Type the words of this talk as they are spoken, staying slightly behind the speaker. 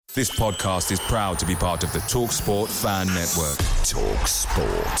This podcast is proud to be part of the TalkSport Fan Network.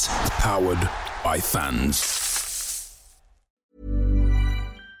 TalkSport. Powered by fans.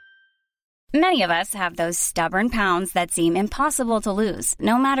 Many of us have those stubborn pounds that seem impossible to lose,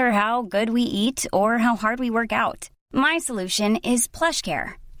 no matter how good we eat or how hard we work out. My solution is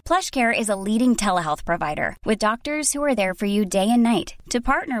PlushCare. PlushCare is a leading telehealth provider with doctors who are there for you day and night to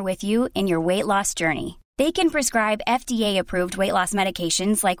partner with you in your weight loss journey. They can prescribe FDA-approved weight loss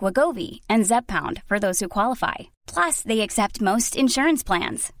medications like Wegovy and Zepbound for those who qualify. Plus, they accept most insurance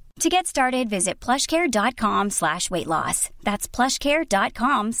plans. To get started, visit plushcare.com/weight loss. That's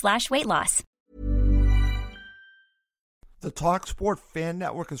plushcare.com/weight loss. The TalkSport Fan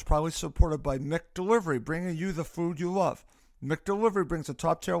Network is proudly supported by McDelivery, bringing you the food you love. McDelivery brings a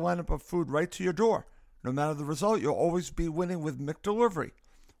top-tier lineup of food right to your door. No matter the result, you'll always be winning with McDelivery.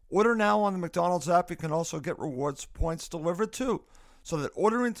 Order now on the McDonald's app. You can also get rewards points delivered too, so that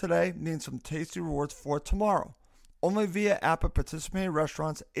ordering today means some tasty rewards for tomorrow. Only via app at participating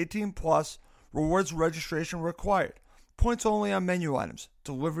restaurants. 18 plus. Rewards registration required. Points only on menu items.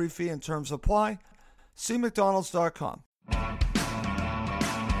 Delivery fee and terms apply. See McDonald's.com.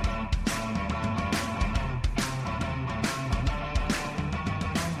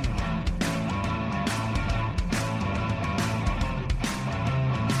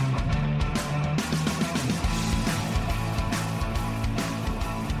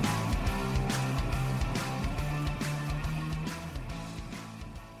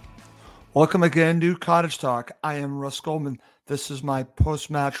 Welcome again to Cottage Talk. I am Russ Goldman. This is my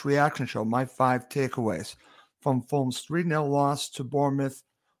post-match reaction show, my 5 takeaways from Fulham's 3-0 loss to Bournemouth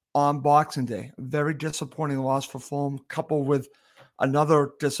on Boxing Day. A very disappointing loss for Fulham, coupled with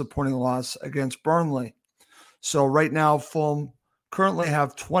another disappointing loss against Burnley. So right now, Fulham currently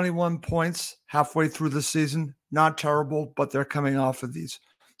have 21 points halfway through the season. Not terrible, but they're coming off of these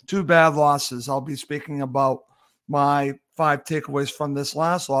 2 bad losses. I'll be speaking about my 5 takeaways from this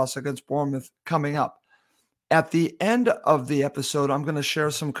last loss against Bournemouth coming up. At the end of the episode, I'm going to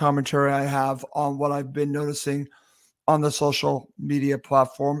share some commentary I have on what I've been noticing on the social media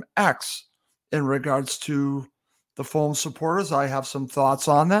platform X in regards to the Fulham supporters. I have some thoughts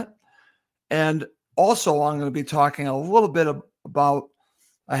on that. And also, I'm going to be talking a little bit about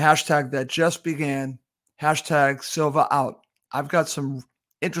a hashtag that just began, hashtag Silva out. I've got some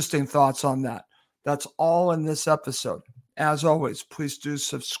interesting thoughts on that. That's all in this episode. As always, please do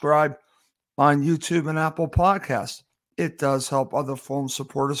subscribe on YouTube and Apple Podcasts. It does help other Fulham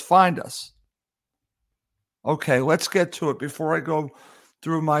supporters find us. Okay, let's get to it. Before I go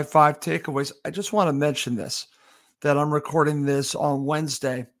through my 5 takeaways, I just want to mention this, that I'm recording this on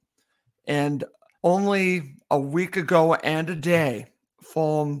Wednesday. And only a week ago and a day,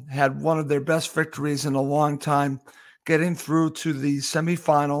 Fulham had one of their best victories in a long time, getting through to the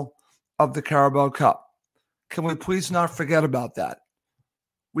semifinal of the Carabao Cup. Can we please not forget about that?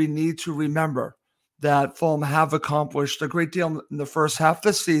 We need to remember that Fulham have accomplished a great deal in the first half of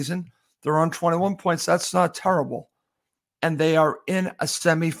the season. They're on 21 points. That's not terrible. And they are in a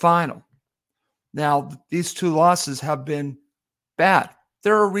semifinal. Now, these 2 losses have been bad.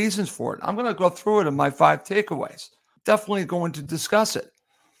 There are reasons for it. I'm going to go through it in my 5 takeaways. Definitely going to discuss it.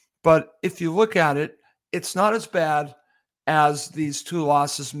 But if you look at it, it's not as bad as these 2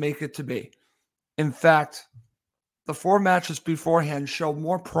 losses make it to be. In fact, the 4 matches beforehand show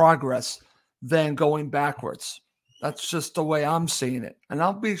more progress than going backwards. That's just the way I'm seeing it. And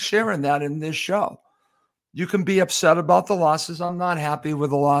I'll be sharing that in this show. You can be upset about the losses. I'm not happy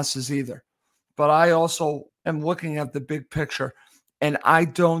with the losses either. But I also am looking at the big picture, and I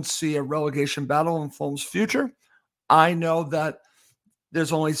don't see a relegation battle in Fulham's future. I know that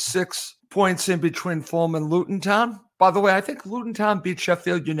there's only 6 points in between Fulham and Luton Town. By the way, I think Luton Town beat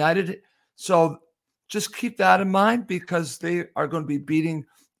Sheffield United. So just keep that in mind, because they are going to be beating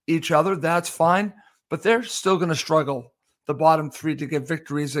each other. That's fine. But they're still going to struggle, the bottom 3, to get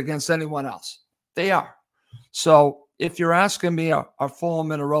victories against anyone else. They are. So if you're asking me, are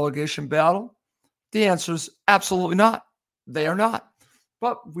Fulham in a relegation battle? The answer is absolutely not. They are not.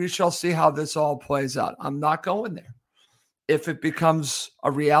 But we shall see how this all plays out. I'm not going there. If it becomes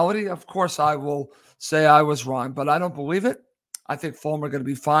a reality, of course I will say I was wrong, but I don't believe it. I think Fulham are going to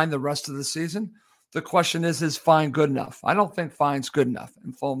be fine the rest of the season. The question is fine good enough? I don't think fine's good enough.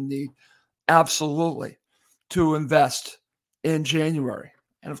 And Fulham need absolutely to invest in January.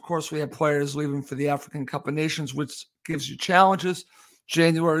 And of course, we have players leaving for the African Cup of Nations, which gives you challenges.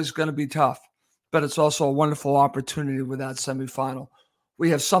 January is going to be tough, but it's also a wonderful opportunity with that semifinal.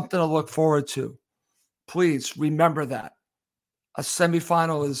 We have something to look forward to. Please remember that. A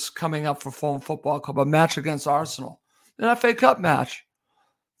semifinal is coming up for Fulham Football Club, a match against Arsenal, an FA Cup match.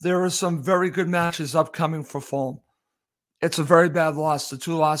 There are some very good matches upcoming for Fulham. It's a very bad loss. The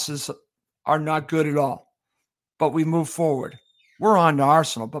 2 losses are not good at all. But we move forward. We're on to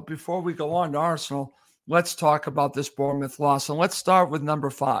Arsenal. But before we go on to Arsenal, let's talk about this Bournemouth loss. And let's start with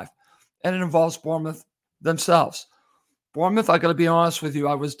number 5. And it involves Bournemouth themselves. Bournemouth, I got to be honest with you,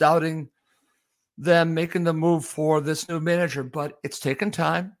 I was doubting them making the move for this new manager, but it's taken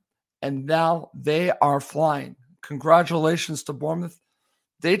time. And now they are flying. Congratulations to Bournemouth.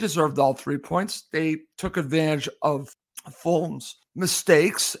 They deserved all 3 points. They took advantage of Fulham's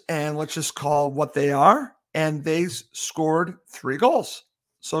mistakes, and let's just call what they are, and they scored 3 goals.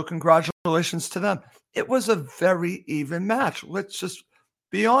 So congratulations to them. It was a very even match. Let's just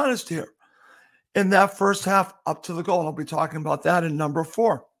be honest here. In that first half, up to the goal, and I'll be talking about that in number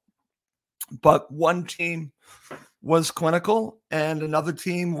 4. But one team was clinical and another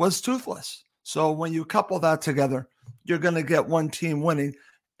team was toothless. So when you couple that together, you're going to get one team winning,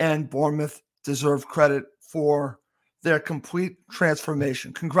 and Bournemouth deserve credit for their complete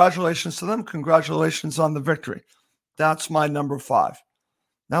transformation. Congratulations to them. Congratulations on the victory. That's my number 5.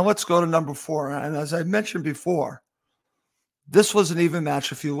 Now let's go to number 4. And as I mentioned before, this was an even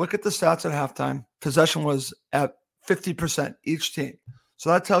match. If you look at the stats at halftime, possession was at 50% each team. So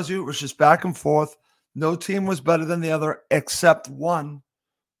that tells you it was just back and forth. No team was better than the other except one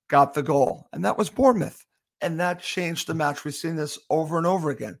got the goal, and that was Bournemouth. And that changed the match. We've seen this over and over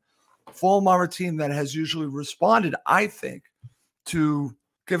again. Fulham are a team that has usually responded, I think, to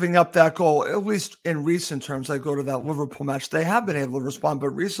giving up that goal, at least in recent terms. I go to that Liverpool match. They have been able to respond, but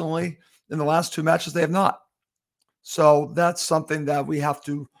recently, in the last 2 matches, they have not. So that's something that we have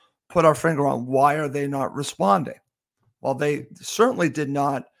to put our finger on. Why are they not responding? Well, they certainly did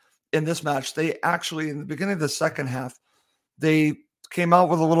not in this match. They actually, in the beginning of the second half, they came out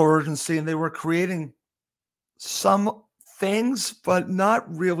with a little urgency and they were creating some things, but not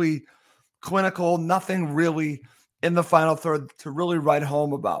really clinical, nothing really in the final third to really write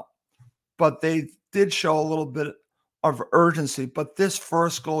home about. But they did show a little bit of urgency. But this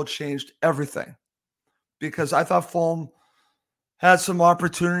first goal changed everything, because I thought Fulham had some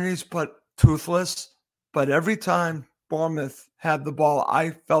opportunities, but toothless. But every time Bournemouth had the ball,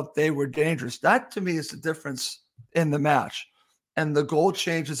 I felt they were dangerous. That, to me, is the difference in the match. And the goal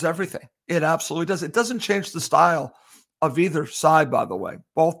changes everything. It absolutely does. It doesn't change the style of either side, by the way.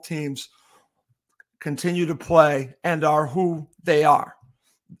 Both teams continue to play and are who they are.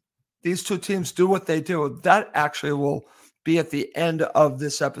 These 2 teams do what they do. That actually will be at the end of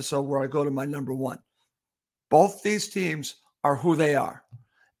this episode where I go to my number 1. Both these teams are who they are.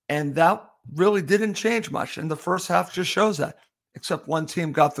 And that really didn't change much. And the first half just shows that. Except one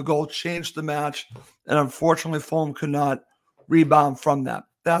team got the goal, changed the match. And unfortunately, Fulham could not rebound from that.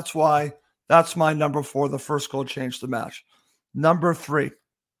 That's why that's my number 4. The first goal changed the match. Number 3,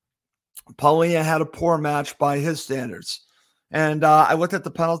 Paulinho had a poor match by his standards. And I looked at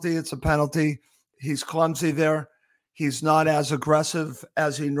the penalty. It's a penalty. He's clumsy there. He's not as aggressive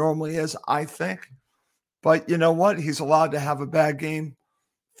as he normally is, I think. But you know what? He's allowed to have a bad game.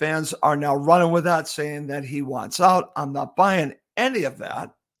 Fans are now running with that, saying that he wants out. I'm not buying any of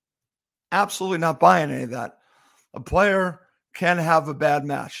that. Absolutely not buying any of that. A player can have a bad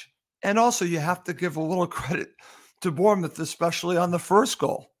match. And also, you have to give a little credit to Bournemouth, especially on the first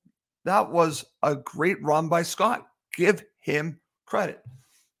goal. That was a great run by Scott. Give him credit.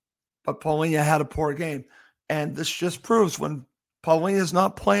 But Paulinho had a poor game. And this just proves when Paulinho is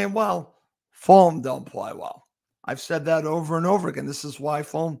not playing well, Fulham don't play well. I've said that over and over again. This is why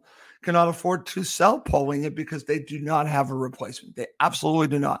Fulham cannot afford to sell Paulinho, because they do not have a replacement. They absolutely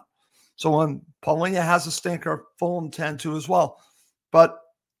do not. So when Paulinho has a stinker, Fulham tend to as well. But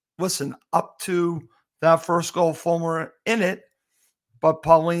listen, up to that first goal, Fulham were in it, but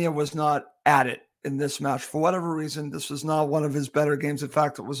Paulinho was not at it in this match. For whatever reason, this was not one of his better games. In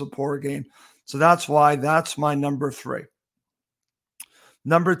fact, it was a poor game. So that's why that's my number 3.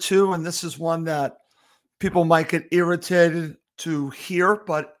 Number 2, and this is one that people might get irritated to hear,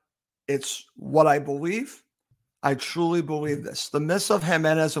 but it's what I believe. I truly believe this. The miss of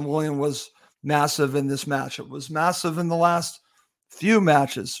Jimenez and William was massive in this match. It was massive in the last few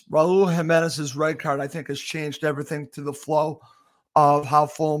matches. Raul Jimenez's red card, I think, has changed everything to the flow of how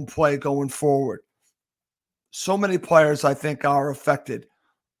Fulham play going forward. So many players, I think, are affected.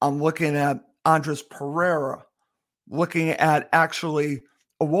 I'm looking at Andres Pereira, looking at actually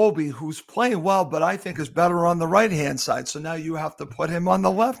Iwobi, who's playing well, but I think is better on the right-hand side. So now you have to put him on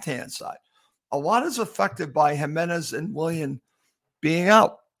the left-hand side. A lot is affected by Jimenez and Willian being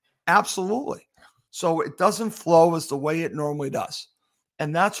out. Absolutely. So it doesn't flow as the way it normally does.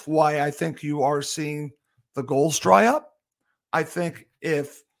 And that's why I think you are seeing the goals dry up. I think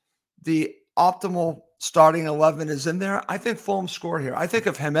if the optimal starting 11 is in there, I think Fulham score here. I think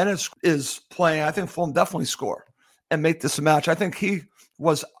if Jimenez is playing, I think Fulham definitely score and make this a match. I think he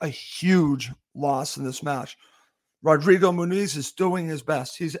was a huge loss in this match. Rodrigo Muniz is doing his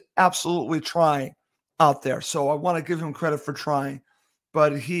best. He's absolutely trying out there. So I want to give him credit for trying,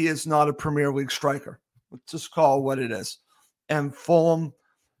 but he is not a Premier League striker. Let's just call it what it is. And Fulham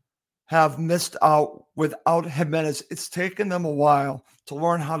have missed out without Jimenez. It's taken them a while to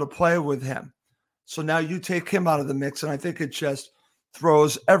learn how to play with him. So now you take him out of the mix, and I think it just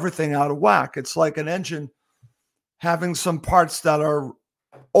throws everything out of whack. It's like an engine having some parts that are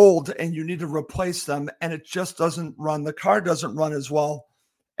old and you need to replace them, and it just doesn't run. The car doesn't run as well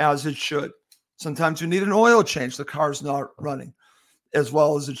as it should. Sometimes you need an oil change. The car's not running as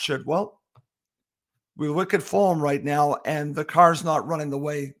well as it should. Well, we look at Fulham right now, and the car's not running the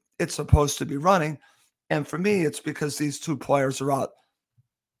way it's supposed to be running. And for me, it's because these two players are out.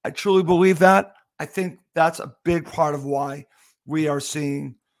 I truly believe that. I think that's a big part of why we are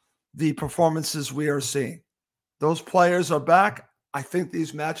seeing the performances we are seeing. Those players are back. I think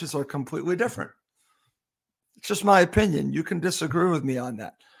these matches are completely different. It's just my opinion. You can disagree with me on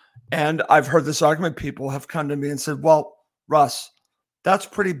that. And I've heard this argument. People have come to me and said, well, Russ, that's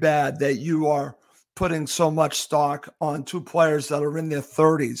pretty bad that you are putting so much stock on two players that are in their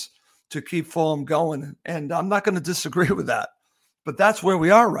 30s to keep Fulham going. And I'm not going to disagree with that. But that's where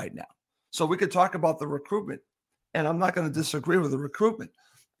we are right now. So we could talk about the recruitment, and I'm not going to disagree with the recruitment.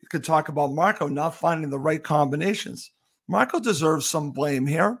 You could talk about Marco not finding the right combinations. Marco deserves some blame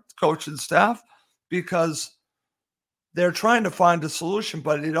here, coach and staff, because they're trying to find a solution,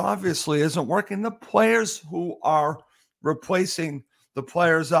 but it obviously isn't working. The players who are replacing the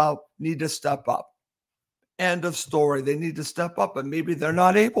players out need to step up. End of story. They need to step up, but maybe they're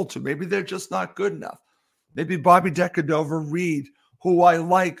not able to. Maybe they're just not good enough. Maybe Bobby Decordova-Reid, who I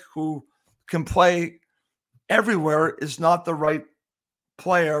like, who can play everywhere, is not the right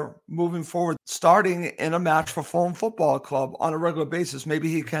player moving forward, starting in a match for Fulham Football Club on a regular basis.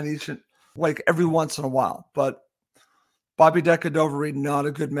 Maybe he can each, like every once in a while, but Bobby Decordova-Reid, not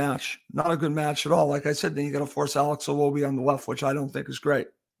a good match. Not a good match at all. Like I said, then you're going to force Alex Iwobi on the left, which I don't think is great.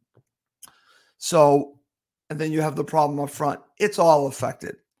 So, and then you have the problem up front. It's all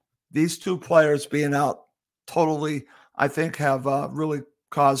affected. These two players being out totally, I think, have really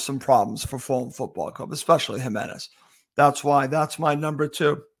caused some problems for Fulham Football Club, especially Jimenez. That's why that's my number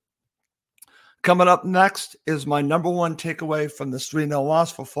 2. Coming up next is my number 1 takeaway from this 3-0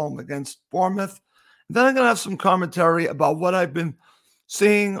 loss for Fulham against Bournemouth. And then I'm going to have some commentary about what I've been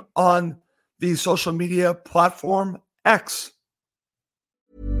seeing on the social media platform X.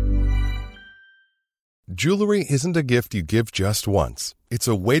 Jewelry isn't a gift you give just once. It's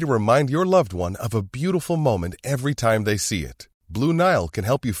a way to remind your loved one of a beautiful moment every time they see it. Blue Nile can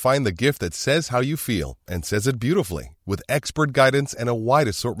help you find the gift that says how you feel and says it beautifully, with expert guidance and a wide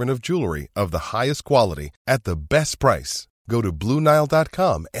assortment of jewelry of the highest quality at the best price. Go to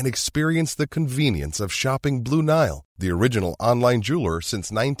BlueNile.com and experience the convenience of shopping Blue Nile, the original online jeweler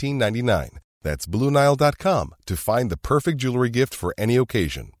since 1999. That's BlueNile.com to find the perfect jewelry gift for any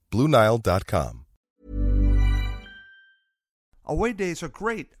occasion. BlueNile.com. Away days are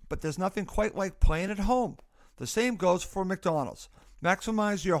great, but there's nothing quite like playing at home. The same goes for McDonald's.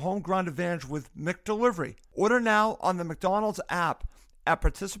 Maximize your home ground advantage with McDelivery. Order now on the McDonald's app at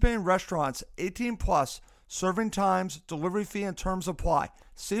participating restaurants. 18 plus. Serving times, delivery fee, and terms apply.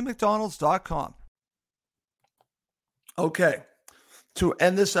 See McDonald's.com. Okay. To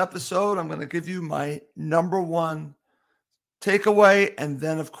end this episode, I'm going to give you my number 1 takeaway, and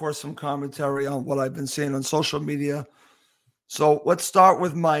then, of course, some commentary on what I've been seeing on social media. So let's start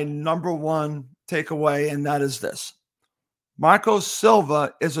with my number 1 takeaway, and that is this. Marco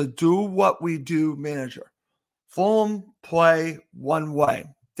Silva is a do-what-we-do manager. Fulham play one way.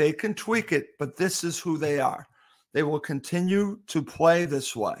 They can tweak it, but this is who they are. They will continue to play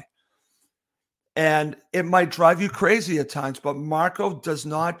this way. And it might drive you crazy at times, but Marco does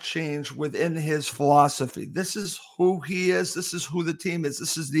not change within his philosophy. This is who he is. This is who the team is.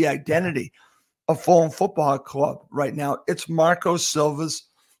 This is the identity of Fulham Football Club right now. It's Marco Silva's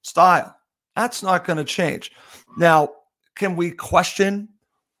style. That's not going to change. Now, can we question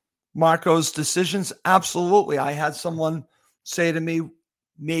Marco's decisions? Absolutely. I had someone say to me,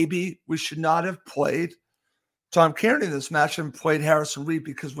 maybe we should not have played Tom Kearney in this match and played Harrison Reed,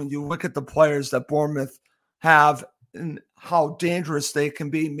 because when you look at the players that Bournemouth have and how dangerous they can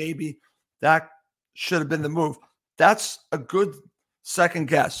be, maybe that should have been the move. That's a good second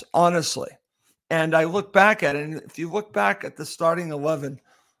guess, honestly. And I look back at it, and if you look back at the starting 11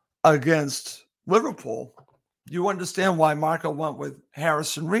 against Liverpool, you understand why Marco went with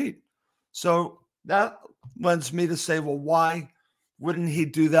Harrison Reed. So that lends me to say, well, why wouldn't he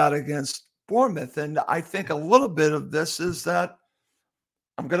do that against Bournemouth? And I think a little bit of this is that,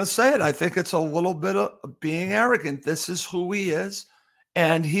 I'm going to say it, I think it's a little bit of being arrogant. This is who he is.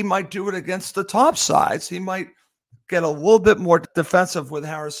 And he might do it against the top sides. He might get a little bit more defensive with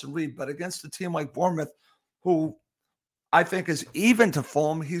Harrison Reed, but against a team like Bournemouth, who I think is even to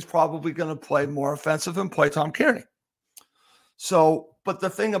Fulham, he's probably going to play more offensive and play Tom Kearney. So, but the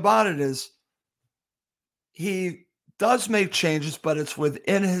thing about it is, he does make changes, but it's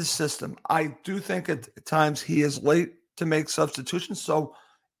within his system. I do think at times he is late to make substitutions. So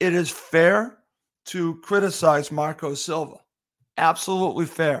it is fair to criticize Marco Silva. Absolutely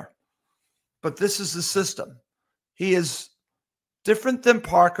fair. But this is the system. He is different than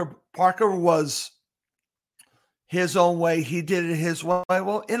Parker. Parker was his own way. He did it his way.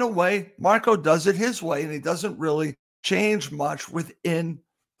 Well, in a way, Marco does it his way, and he doesn't really change much within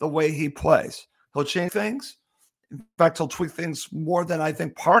the way he plays. He'll change things. In fact, he'll tweak things more than I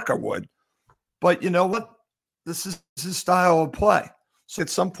think Parker would. But you know what? This is his style of play. So at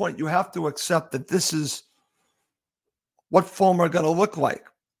some point, you have to accept that this is what Fulham are going to look like.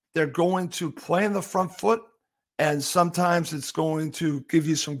 They're going to play in the front foot, and sometimes it's going to give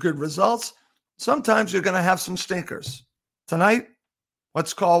you some good results. Sometimes you're going to have some stinkers. Tonight,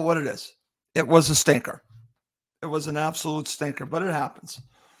 let's call it what it is. It was a stinker. It was an absolute stinker, but it happens.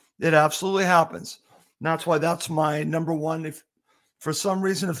 It absolutely happens. And that's why that's my number one. If for some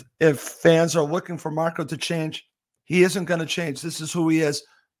reason, if fans are looking for Marco to change, he isn't going to change. This is who he is.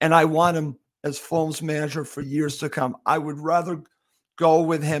 And I want him as Fulham's manager for years to come. I would rather go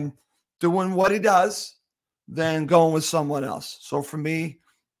with him doing what he does than going with someone else. So for me,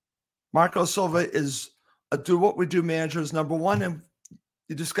 Marco Silva is a do-what-we-do manager is number one, and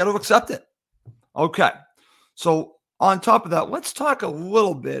you just got to accept it. Okay. So on top of that, let's talk a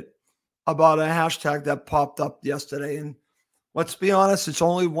little bit about a hashtag that popped up yesterday. And let's be honest, it's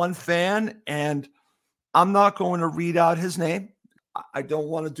only one fan, and I'm not going to read out his name. I don't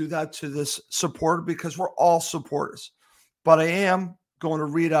want to do that to this supporter because we're all supporters. But I am going to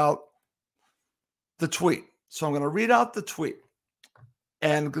read out the tweet. So I'm going to read out the tweet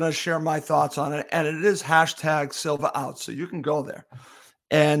and I'm going to share my thoughts on it. And it is hashtag Silva out. So you can go there.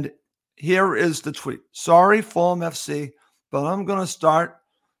 And here is the tweet. Sorry, Fulham FC, but I'm going to start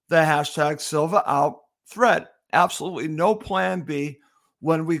the hashtag Silva out thread. Absolutely no plan B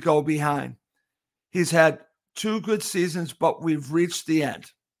when we go behind. He's had 2 good seasons, but we've reached the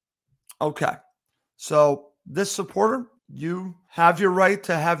end. Okay. So this supporter, you have your right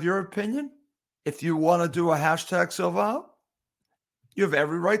to have your opinion. If you want to do a hashtag Silva out, you have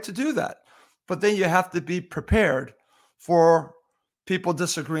every right to do that. But then you have to be prepared for people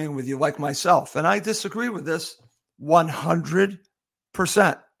disagreeing with you like myself. And I disagree with this 100%.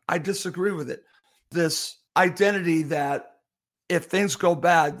 I disagree with it. This identity that if things go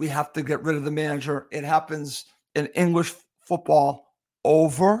bad, we have to get rid of the manager. It happens in English football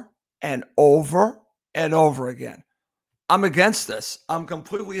over and over and over again. I'm against this. I'm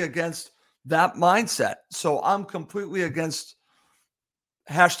completely against that mindset. So I'm completely against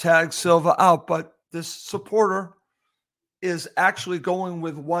hashtag Silva out. But this supporter is actually going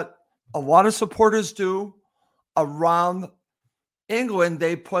with what a lot of supporters do around England.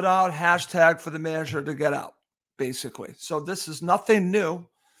 They put out hashtag for the manager to get out, basically. So this is nothing new.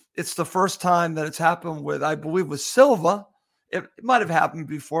 It's the first time that it's happened with, I believe, with Silva. It might have happened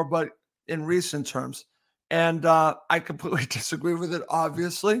before, but in recent terms. And I completely disagree with it,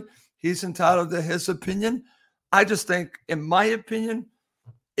 obviously. He's entitled to his opinion. I just think, in my opinion,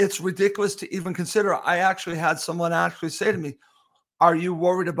 it's ridiculous to even consider. I actually had someone actually say to me, are you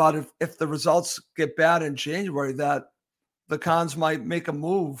worried about if the results get bad in January that the Cons might make a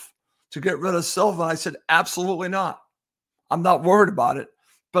move to get rid of Silva? I said, absolutely not. I'm not worried about it,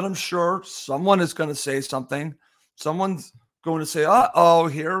 but I'm sure someone is going to say something. Someone's going to say, uh-oh,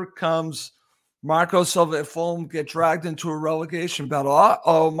 here comes Marco Silva at Fulham, get dragged into a relegation battle.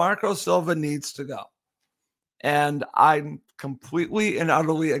 Uh-oh, Marco Silva needs to go. And I'm completely and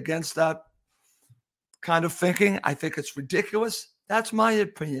utterly against that kind of thinking. I think it's ridiculous. That's my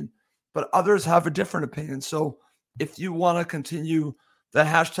opinion. But others have a different opinion. So if you want to continue the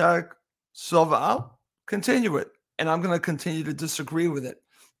hashtag Silva out, continue it. And I'm going to continue to disagree with it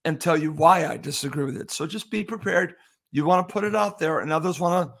and tell you why I disagree with it. So just be prepared. You want to put it out there and others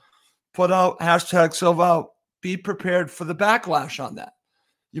want to put out hashtag Silva out. Be prepared for the backlash on that.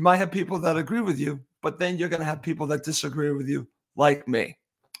 You might have people that agree with you, but then you're going to have people that disagree with you like me.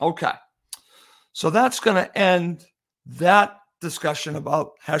 Okay. So that's going to end that discussion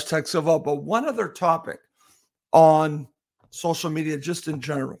about hashtag Silva. But one other topic on social media, just in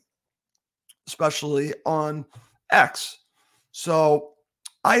general. especially on X. So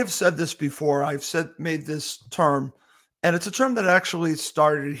I have said this before. Made this term, and it's a term that actually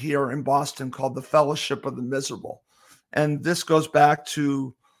started here in Boston called the Fellowship of the Miserable. And this goes back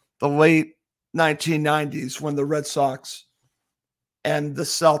to the late 1990s when the Red Sox and the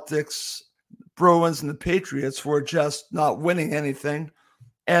Celtics, Bruins, and the Patriots were just not winning anything.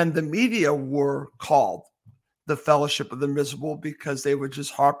 And the media were called the Fellowship of the Miserable because they would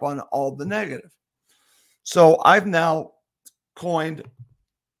just harp on all the negative. So I've now coined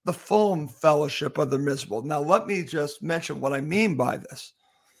the Fulham Fellowship of the Miserable. Now, let me just mention what I mean by this.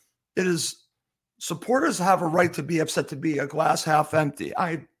 It is supporters have a right to be upset, to be a glass half empty.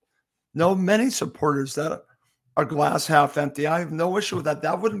 I know many supporters that are glass half empty. I have no issue with that.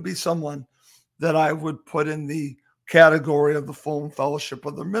 That wouldn't be someone that I would put in the category of the Fulham Fellowship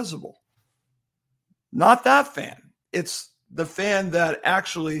of the Miserable. Not that fan. It's the fan that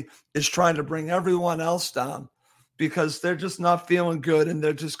actually is trying to bring everyone else down because they're just not feeling good and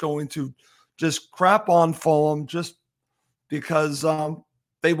they're just going to just crap on Fulham just because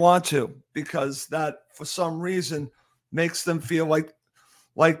they want to, because that for some reason makes them feel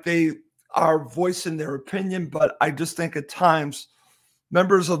like they are voicing their opinion. But I just think at times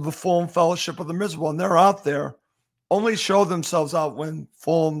members of the Fulham Fellowship of the Miserable, and they're out there, only show themselves out when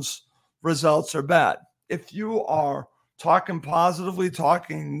Fulham's results are bad. If you are talking positively,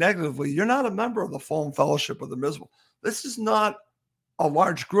 talking negatively, you're not a member of the Fulham Fellowship of the Miserable. This is not a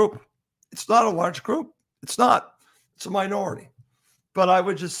large group. It's not a large group. It's not. It's a minority. But I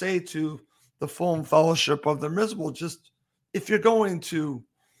would just say to the Fulham Fellowship of the Miserable, just if you're going to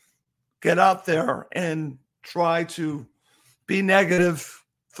get out there and try to be negative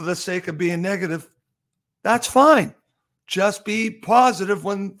for the sake of being negative, that's fine. Just be positive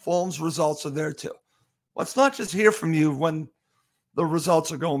when Fulham's results are there too. Let's not just hear from you when the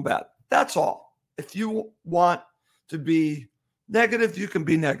results are going bad. That's all. If you want to be negative, you can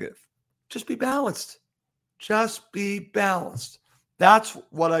be negative. Just be balanced. Just be balanced. That's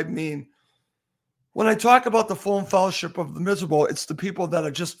what I mean. When I talk about the Fulham Fellowship of the Miserable, it's the people that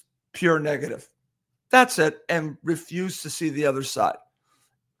are just pure negative. That's it, and refuse to see the other side.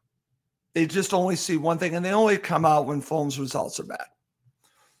 They just only see one thing, and they only come out when Fulham's results are bad.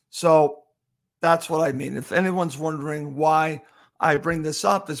 So that's what I mean. If anyone's wondering why I bring this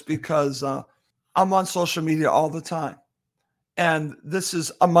up, it's because I'm on social media all the time. And this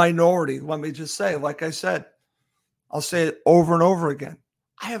is a minority. Let me just say, like I said, I'll say it over and over again.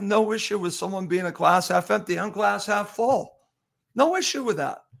 I have no issue with someone being a glass half empty. I'm glass half full. No issue with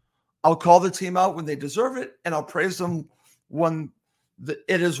that. I'll call the team out when they deserve it, and I'll praise them when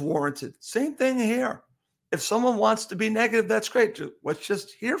it is warranted. Same thing here. If someone wants to be negative, that's great. Let's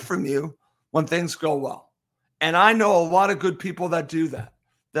just hear from you when things go well. And I know a lot of good people that do that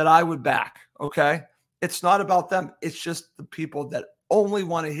I would back, okay? It's not about them. It's just the people that only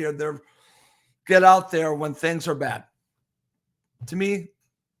want to hear get out there when things are bad. To me,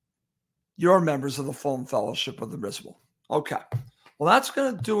 you're members of the Fulham Fellowship of the Miserable. Okay. Well, that's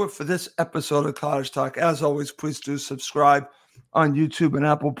going to do it for this episode of Cottage Talk. As always, please do subscribe on YouTube and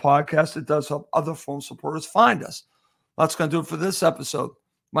Apple Podcasts. It does help other Fulham supporters find us. That's going to do it for this episode.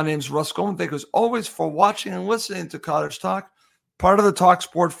 My name is Russ Goldman. Thank you as always for watching and listening to Cottage Talk, part of the Talk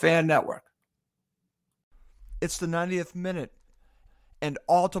Sport Fan Network. It's the 90th minute and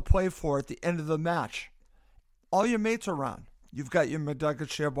all to play for at the end of the match. All your mates are around. You've got your McNugget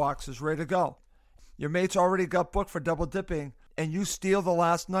share boxes ready to go. Your mates already got booked for double dipping, and you steal the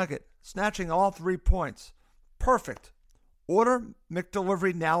last nugget, snatching all 3 points. Perfect. Order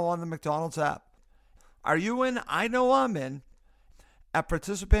McDelivery now on the McDonald's app. Are you in? I know I'm in. At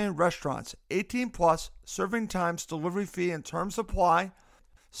participating restaurants, 18 plus, serving times, delivery fee, and terms apply.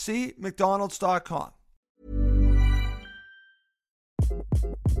 See McDonald's.com.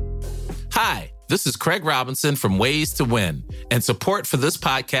 Hi, this is Craig Robinson from Ways to Win, and support for this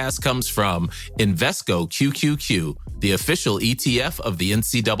podcast comes from Invesco QQQ, the official ETF of the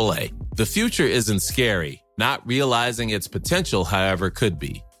NCAA. The future isn't scary. Not realizing its potential, however, could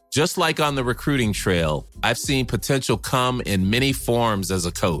be. Just like on the recruiting trail, I've seen potential come in many forms as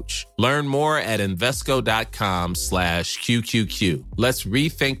a coach. Learn more at Invesco.com/QQQ. Let's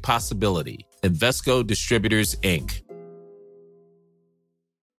rethink possibility. Invesco Distributors, Inc.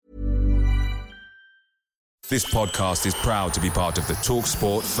 This podcast is proud to be part of the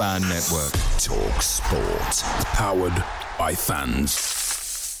TalkSport Fan Network. TalkSport. Powered by fans.